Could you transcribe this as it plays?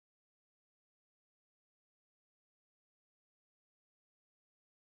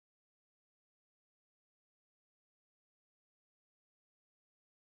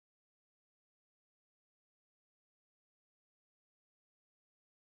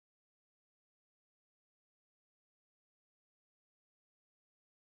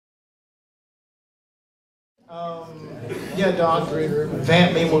Yeah, Don,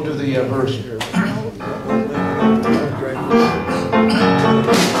 vamp me, we'll do the verse here.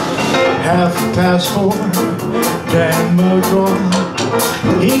 4:30, Dan McGraw,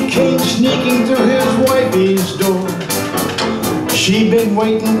 he came sneaking through his wifey's door. She'd been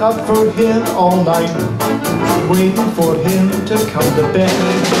waiting up for him all night, waiting for him to come to bed.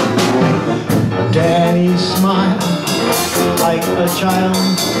 Danny smiled like a child,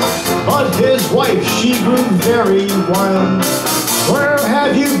 but his wife, she grew very wild. "Where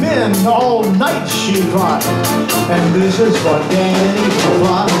have you been all night?" she cried, and this is what Danny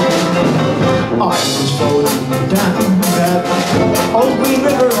replied. "I was floating down that old Green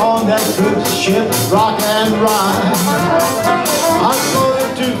River on that good ship, Rock and Ride. I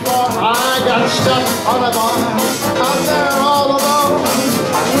floated too far, I got stuck on a bar, out there all alone,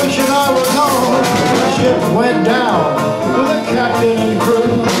 wishing I was home. The ship went down with the captain and crew.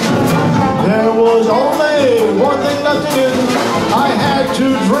 There was only one thing left to do. I had to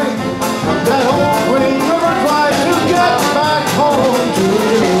drink